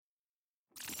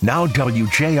Now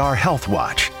WJR Health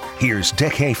Watch. Here's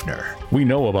Dick Haefner. We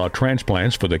know about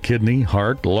transplants for the kidney,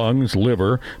 heart, lungs,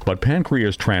 liver, but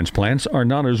pancreas transplants are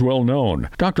not as well known.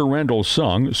 Dr. Randall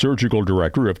Sung, surgical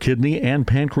director of kidney and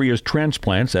pancreas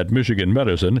transplants at Michigan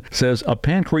Medicine, says a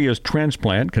pancreas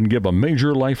transplant can give a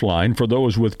major lifeline for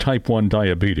those with type 1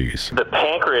 diabetes. The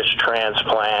pancreas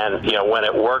transplant, when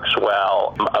it works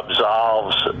well,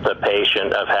 absolves the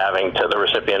patient of the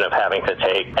recipient of having to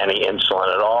take any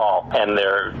insulin at all, and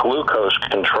their glucose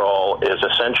control is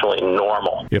essentially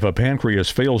normal. If a pancreas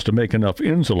fails to make enough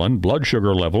insulin, blood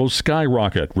sugar levels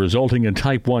skyrocket, resulting in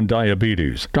type 1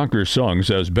 diabetes. Dr. Sung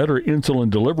says better insulin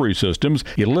delivery systems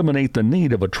eliminate the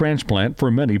need of a transplant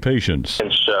for many patients.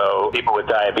 And so people with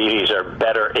diabetes are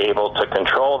better able to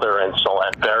control their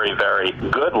insulin very, very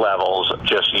good levels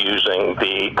just using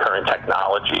the current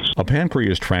technologies. A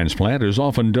pancreas transplant is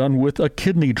often done with a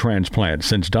kidney transplant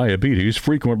since diabetes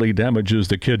frequently damages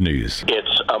the kidneys.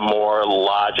 It's a more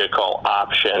logical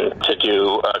option to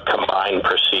do a combined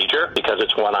procedure because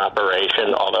it's one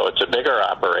operation, although it's a bigger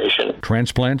operation.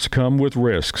 Transplants come with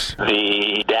risks.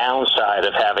 The downside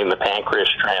of having the pancreas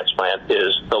transplant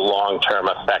is the long-term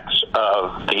effects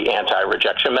of the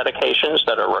anti-rejection medications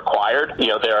that are required.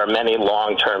 There are many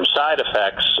long-term side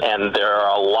effects, and there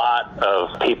are a lot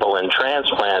of people in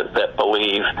transplant that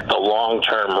believe the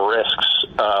long-term risks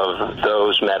of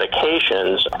those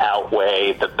medications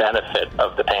outweigh the benefit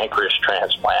of the pancreas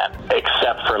transplant,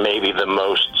 except for maybe the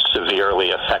most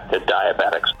severely affected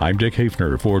diabetics. I'm Dick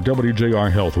Haefner for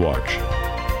WJR Health Watch.